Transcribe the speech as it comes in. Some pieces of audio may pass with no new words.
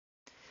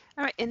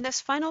All right, in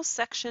this final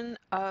section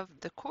of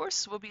the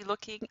course, we'll be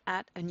looking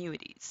at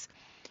annuities.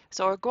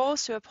 So our goal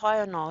is to apply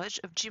our knowledge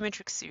of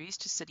geometric series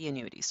to study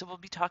annuities. So we'll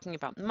be talking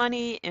about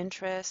money,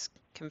 interest,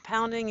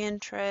 compounding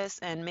interest,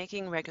 and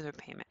making regular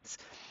payments.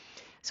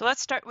 So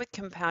let's start with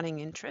compounding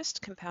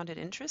interest, compounded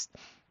interest.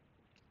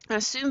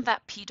 Assume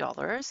that P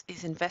dollars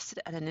is invested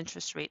at an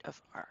interest rate of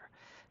R.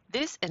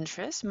 This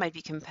interest might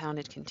be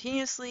compounded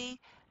continuously,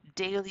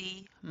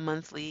 daily,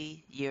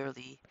 monthly,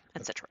 yearly,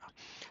 etc.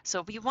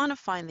 So we want to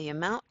find the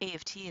amount A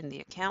of T in the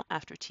account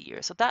after T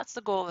years. So that's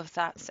the goal of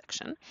that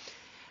section.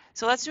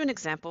 So let's do an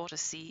example to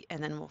see,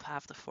 and then we'll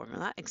have the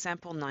formula.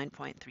 Example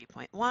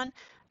 9.3.1.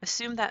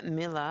 Assume that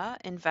Mila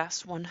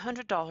invests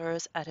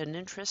 $100 at an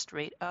interest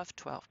rate of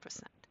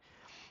 12%.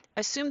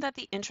 Assume that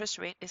the interest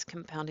rate is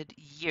compounded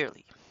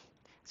yearly.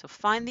 So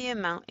find the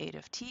amount A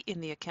of T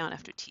in the account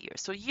after T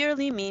years. So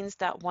yearly means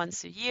that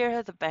once a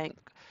year, the bank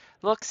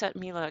looks at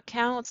Mila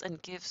accounts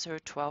and gives her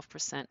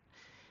 12%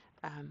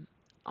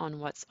 on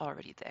what's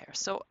already there.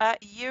 So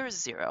at year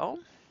zero,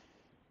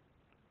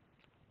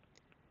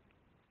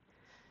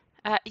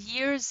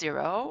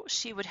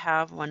 she would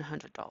have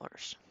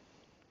 $100.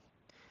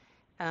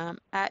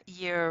 At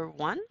year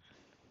one,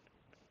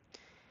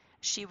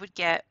 she would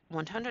get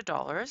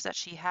 $100 that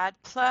she had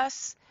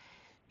plus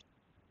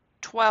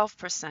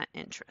 12%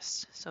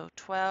 interest. So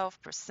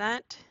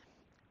 12%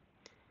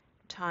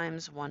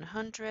 times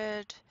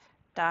 100,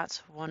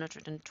 that's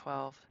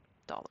 $112.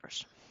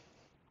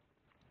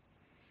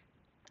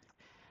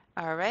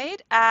 All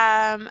right,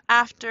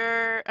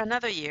 after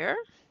another year,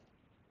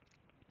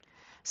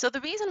 so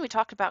the reason we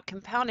talked about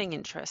compounding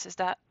interest is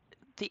that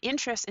the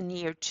interest in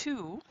year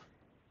two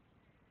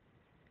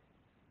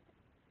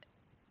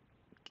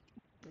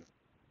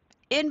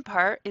in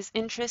part is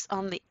interest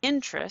on the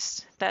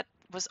interest that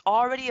was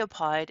already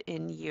applied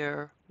in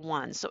year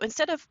one. So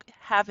instead of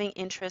having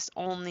interest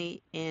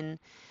only in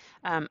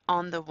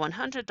on the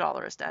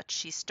 $100 that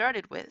she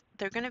started with,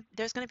 there's going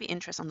to be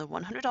interest on the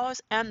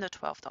 $100 and the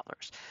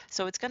 $12.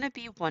 So it's going to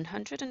be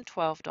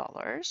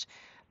 $112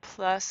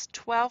 plus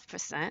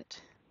 12%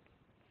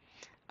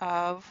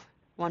 of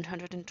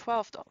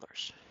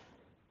 $112.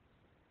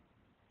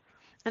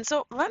 And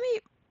so let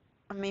me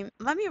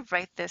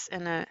write this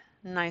in a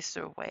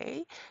nicer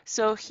way.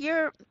 So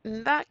here,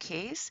 in that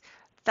case,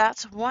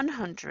 that's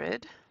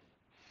 100,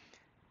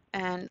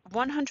 and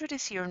 100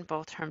 is here in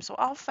both terms. So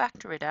I'll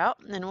factor it out,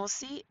 and we'll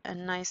see a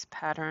nice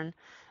pattern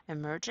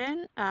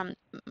emerging.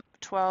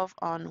 12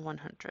 on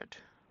 100.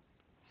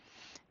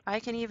 I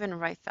can even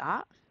write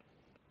that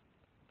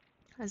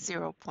as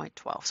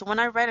 0.12. So when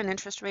I write an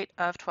interest rate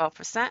of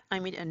 12%, I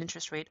mean an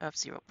interest rate of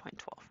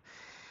 0.12.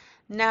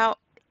 Now,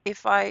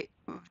 if I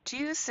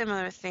do a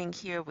similar thing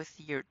here with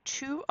year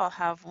two, I'll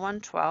have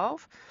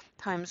 112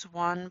 times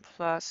 1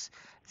 plus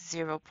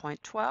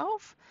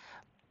 0.12,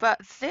 but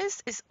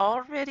this is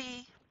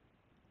already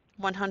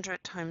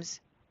 100 times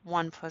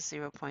 1 plus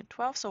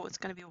 0.12, so it's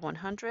going to be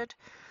 100,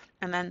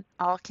 and then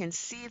I can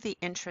see the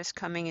interest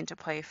coming into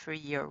play for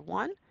year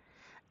one,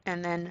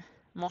 and then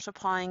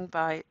multiplying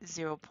by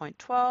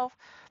 0.12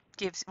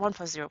 gives 1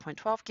 plus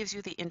 0.12 gives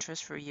you the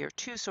interest for year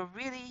two. So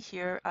really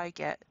here I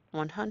get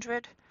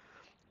 100,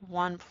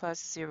 1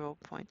 plus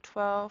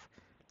 0.12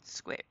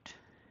 squared.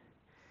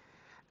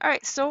 All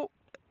right, so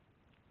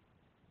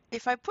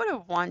if I put a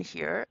 1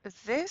 here,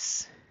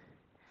 this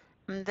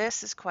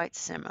is quite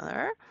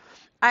similar.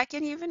 I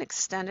can even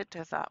extend it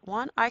to that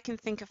one. I can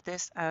think of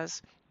this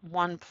as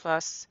 1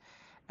 plus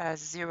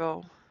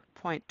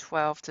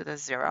 0.12 to the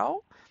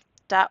 0.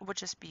 That would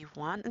just be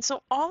 1. And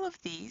so all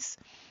of these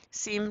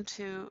seem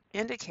to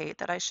indicate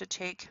that I should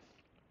take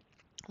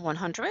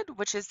 100,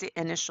 which is the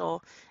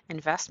initial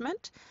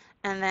investment,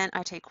 and then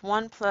I take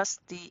 1 plus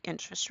the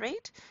interest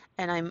rate,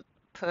 and I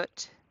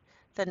put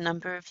the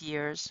number of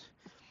years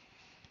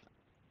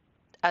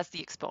as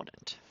the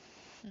exponent.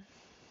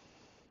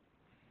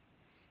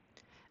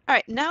 All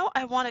right, now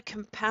I want to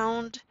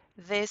compound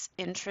this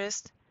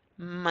interest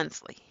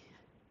monthly.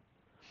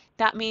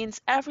 That means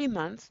every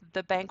month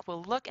the bank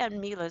will look at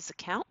Mila's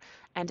account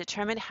and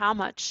determine how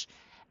much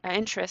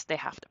interest they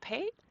have to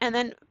pay. And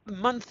then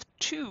month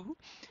two,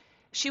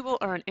 she will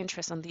earn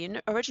interest on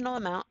the original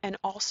amount and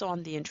also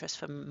on the interest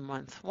from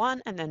month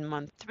one and then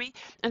month three.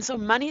 And so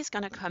money is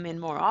going to come in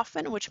more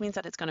often, which means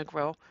that it's going to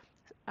grow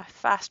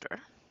faster.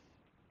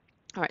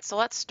 All right, so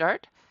let's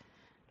start.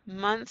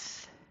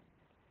 Month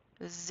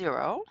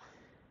 0,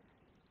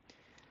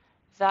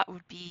 that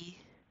would be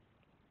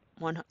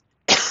 $100.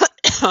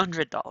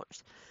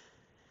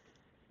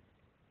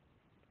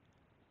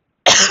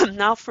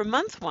 Now for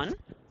month 1,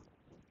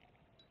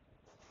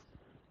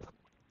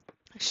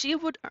 she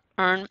would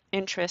earn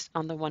interest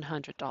on the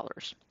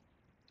 $100.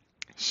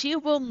 She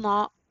will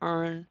not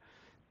earn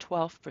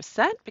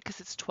 12% because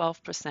it's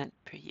 12%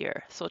 per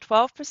year. So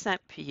 12%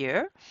 per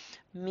year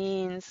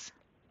means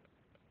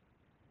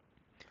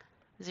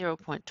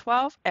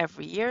 0.12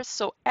 every year.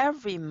 So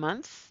every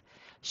month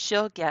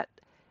she'll get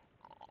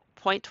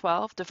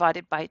 0.12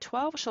 divided by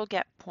 12, she'll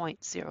get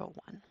 0.01.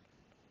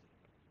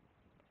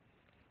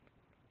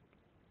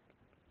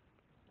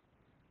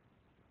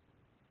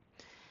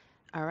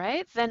 All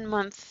right, then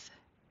month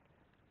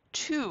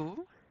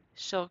 2,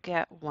 she'll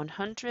get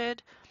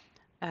 100,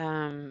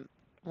 1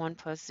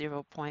 plus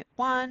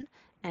 0.1,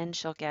 and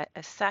she'll get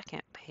a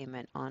second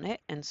payment on it,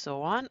 and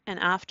so on. And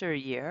after a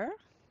year,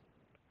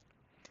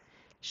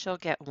 she'll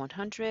get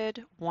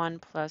 100, 1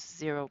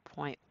 plus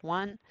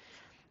 0.1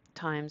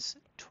 times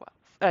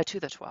 12, to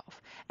the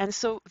 12. And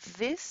so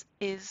this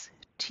is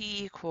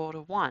t equal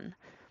to 1,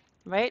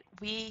 right?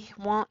 We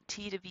want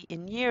t to be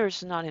in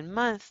years, not in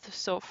months.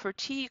 So for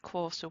t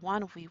equals to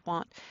 1, we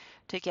want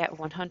to get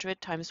 100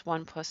 times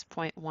 1 plus zero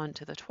point 0.1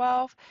 to the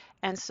 12.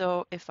 And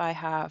so if I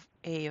have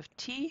a of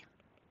t,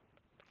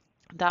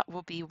 that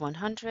will be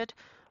 100,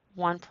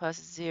 1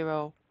 plus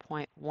 0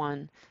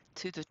 0.1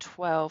 to the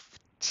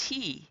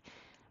 12t,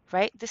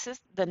 right? This is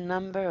the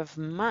number of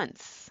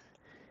months.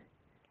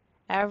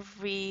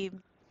 Every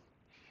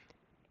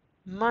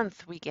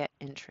month we get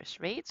interest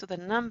rate. So the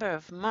number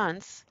of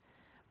months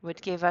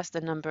would give us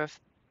the number of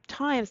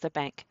times the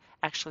bank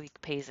actually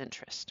pays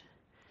interest.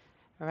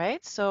 All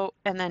right, so,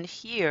 and then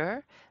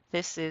here,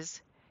 this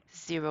is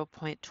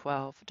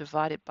 0.12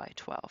 divided by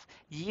 12.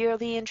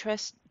 Yearly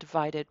interest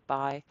divided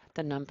by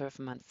the number of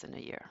months in a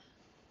year.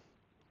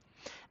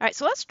 All right,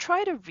 so let's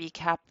try to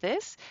recap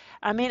this.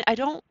 I mean, I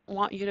don't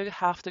want you to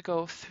have to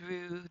go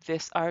through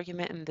this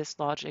argument and this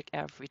logic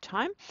every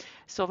time.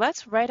 So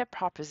let's write a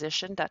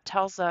proposition that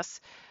tells us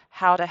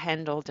how to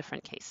handle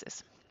different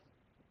cases.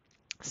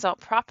 So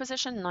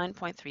proposition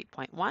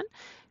 9.3.1,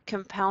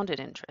 compounded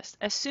interest.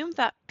 Assume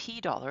that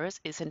P dollars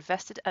is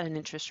invested at an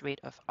interest rate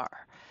of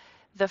R.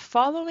 The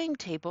following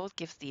table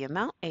gives the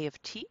amount A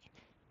of T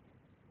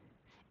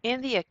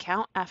in the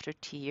account after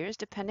T years,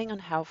 depending on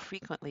how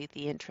frequently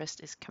the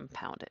interest is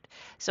compounded.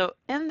 So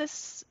in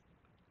this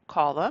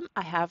column,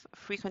 I have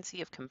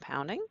frequency of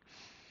compounding,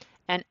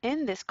 and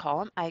in this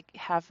column, I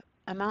have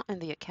amount in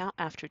the account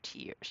after T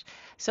years.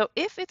 So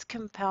if it's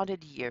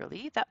compounded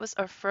yearly, that was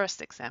our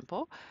first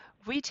example,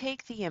 we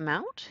take the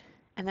amount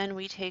and then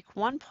we take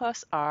 1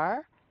 plus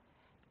R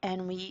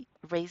and we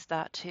raise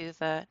that to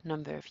the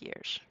number of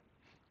years.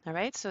 All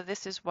right, so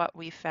this is what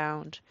we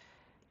found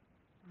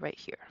right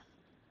here.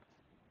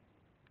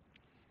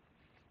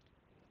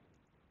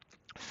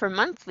 For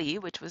monthly,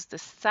 which was the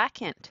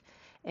second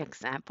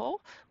example,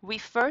 we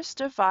first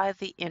divide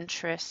the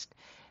interest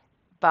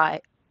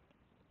by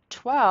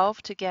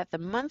 12 to get the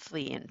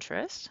monthly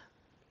interest.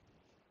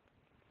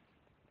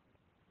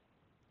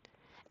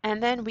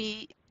 And then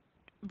we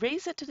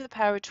raise it to the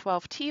power of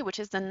 12t, which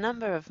is the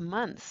number of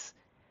months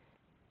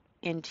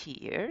in t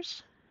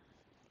years.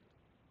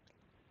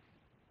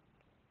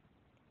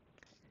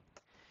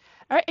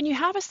 All right, and you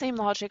have the same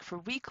logic for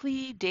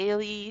weekly,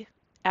 daily,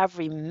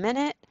 every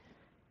minute,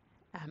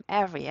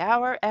 every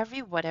hour,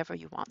 every whatever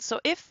you want. So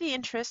if the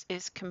interest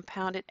is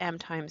compounded m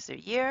times a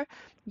year,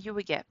 you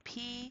would get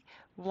p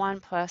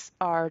 1 plus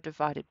r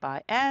divided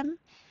by m,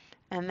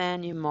 and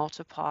then you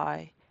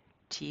multiply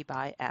t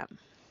by m.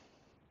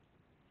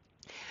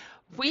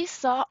 We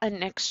saw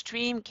an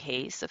extreme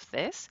case of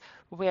this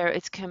where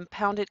it's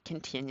compounded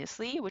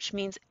continuously, which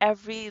means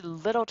every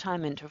little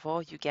time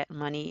interval you get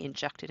money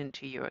injected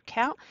into your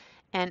account.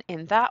 And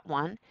in that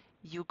one,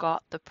 you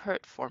got the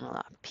PERT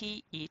formula,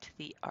 P e to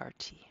the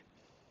RT.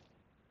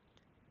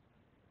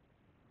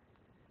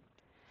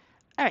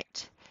 All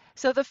right,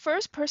 so the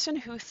first person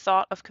who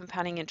thought of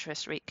compounding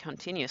interest rate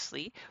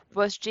continuously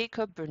was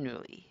Jacob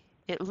Bernoulli.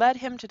 It led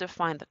him to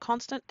define the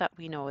constant that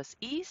we know as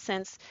E,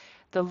 since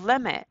the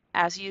limit,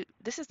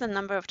 this is the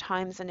number of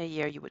times in a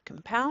year you would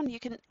compound, you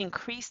can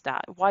increase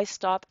that. Why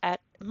stop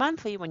at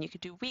monthly when you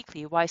could do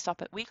weekly? Why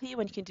stop at weekly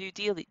when you can do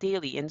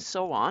daily, and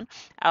so on,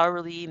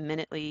 hourly,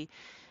 minutely,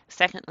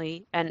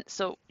 secondly, and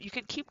so you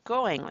could keep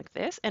going like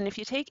this. And if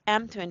you take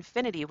m to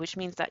infinity, which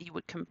means that you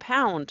would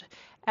compound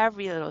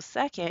every little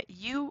second,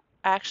 you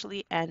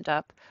actually end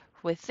up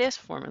with this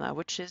formula,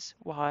 which is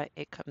why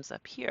it comes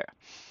up here.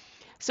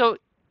 So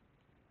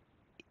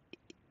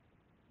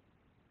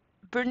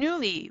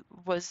Bernoulli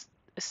was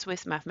a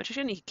Swiss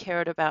mathematician. He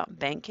cared about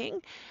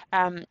banking.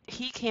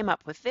 He came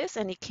up with this,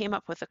 and he came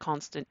up with a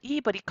constant E,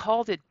 but he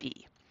called it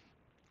B.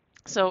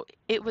 So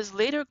it was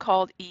later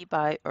called E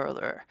by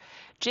Euler.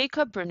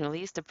 Jacob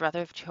Bernoulli is the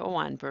brother of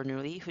Johann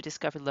Bernoulli, who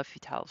discovered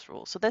L'Hopital's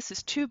rule. So this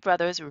is two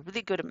brothers who were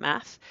really good at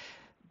math,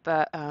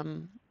 but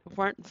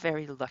weren't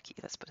very lucky,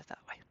 let's put it that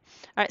way.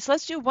 All right, so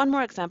let's do one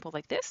more example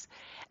like this.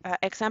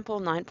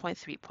 Example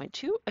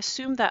 9.3.2,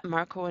 assume that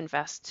Marco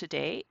invests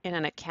today in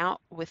an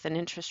account with an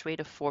interest rate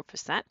of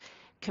 4%,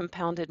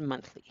 compounded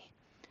monthly.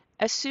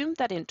 Assume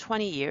that in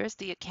 20 years,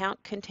 the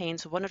account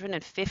contains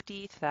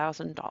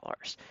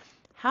 $150,000.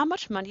 How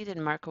much money did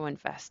Marco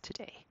invest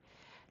today?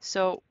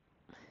 So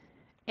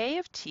A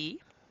of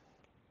T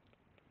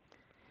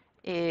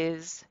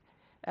is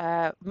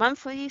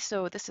monthly,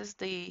 so this is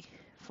the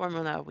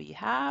formula we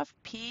have.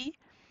 P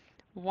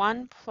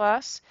 1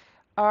 plus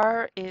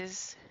R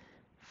is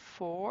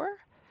 4,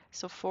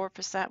 so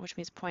 4%, which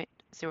means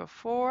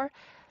 0.04,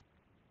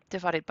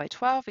 divided by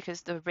 12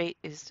 because the rate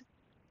is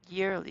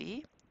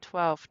yearly,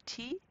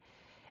 12t.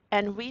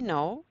 And we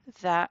know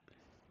that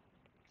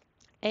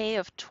A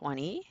of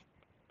 20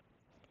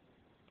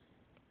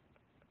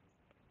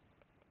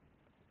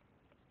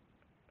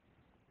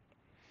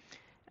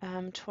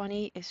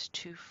 20 is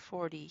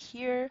 240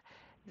 here.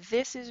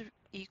 This is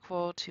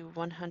equal to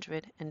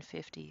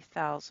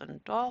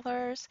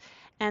 $150,000.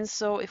 And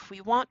so if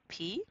we want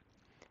P,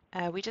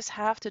 we just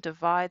have to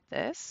divide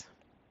this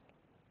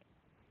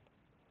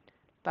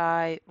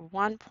by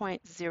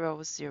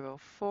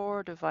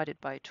 1.004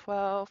 divided by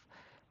 12,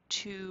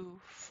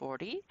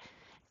 240.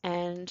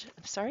 And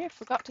I'm sorry, I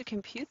forgot to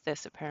compute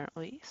this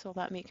apparently, so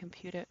let me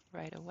compute it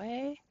right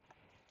away.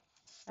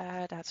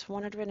 That's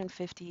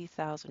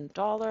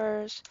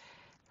 $150,000.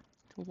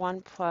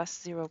 1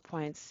 plus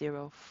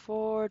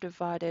 0.04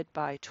 divided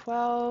by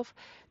 12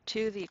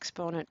 to the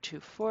exponent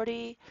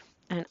 240.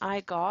 And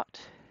I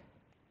got,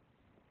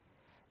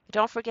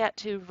 don't forget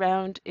to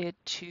round it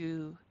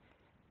to,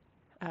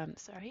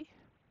 sorry,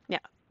 yeah,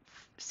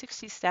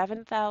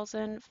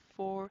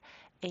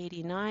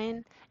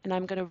 67,489. And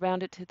I'm going to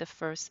round it to the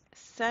first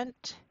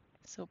cent,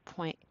 so zero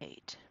point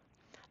 0.8.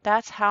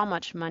 That's how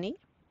much money,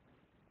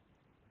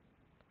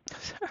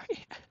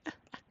 sorry,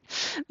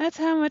 that's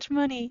how much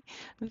money.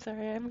 I'm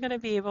sorry, I'm going to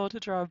be able to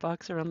draw a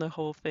box around the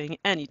whole thing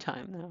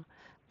anytime now.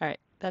 All right,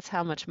 that's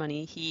how much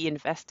money he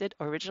invested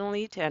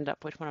originally to end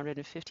up with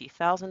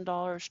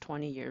 $150,000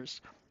 20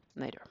 years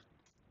later.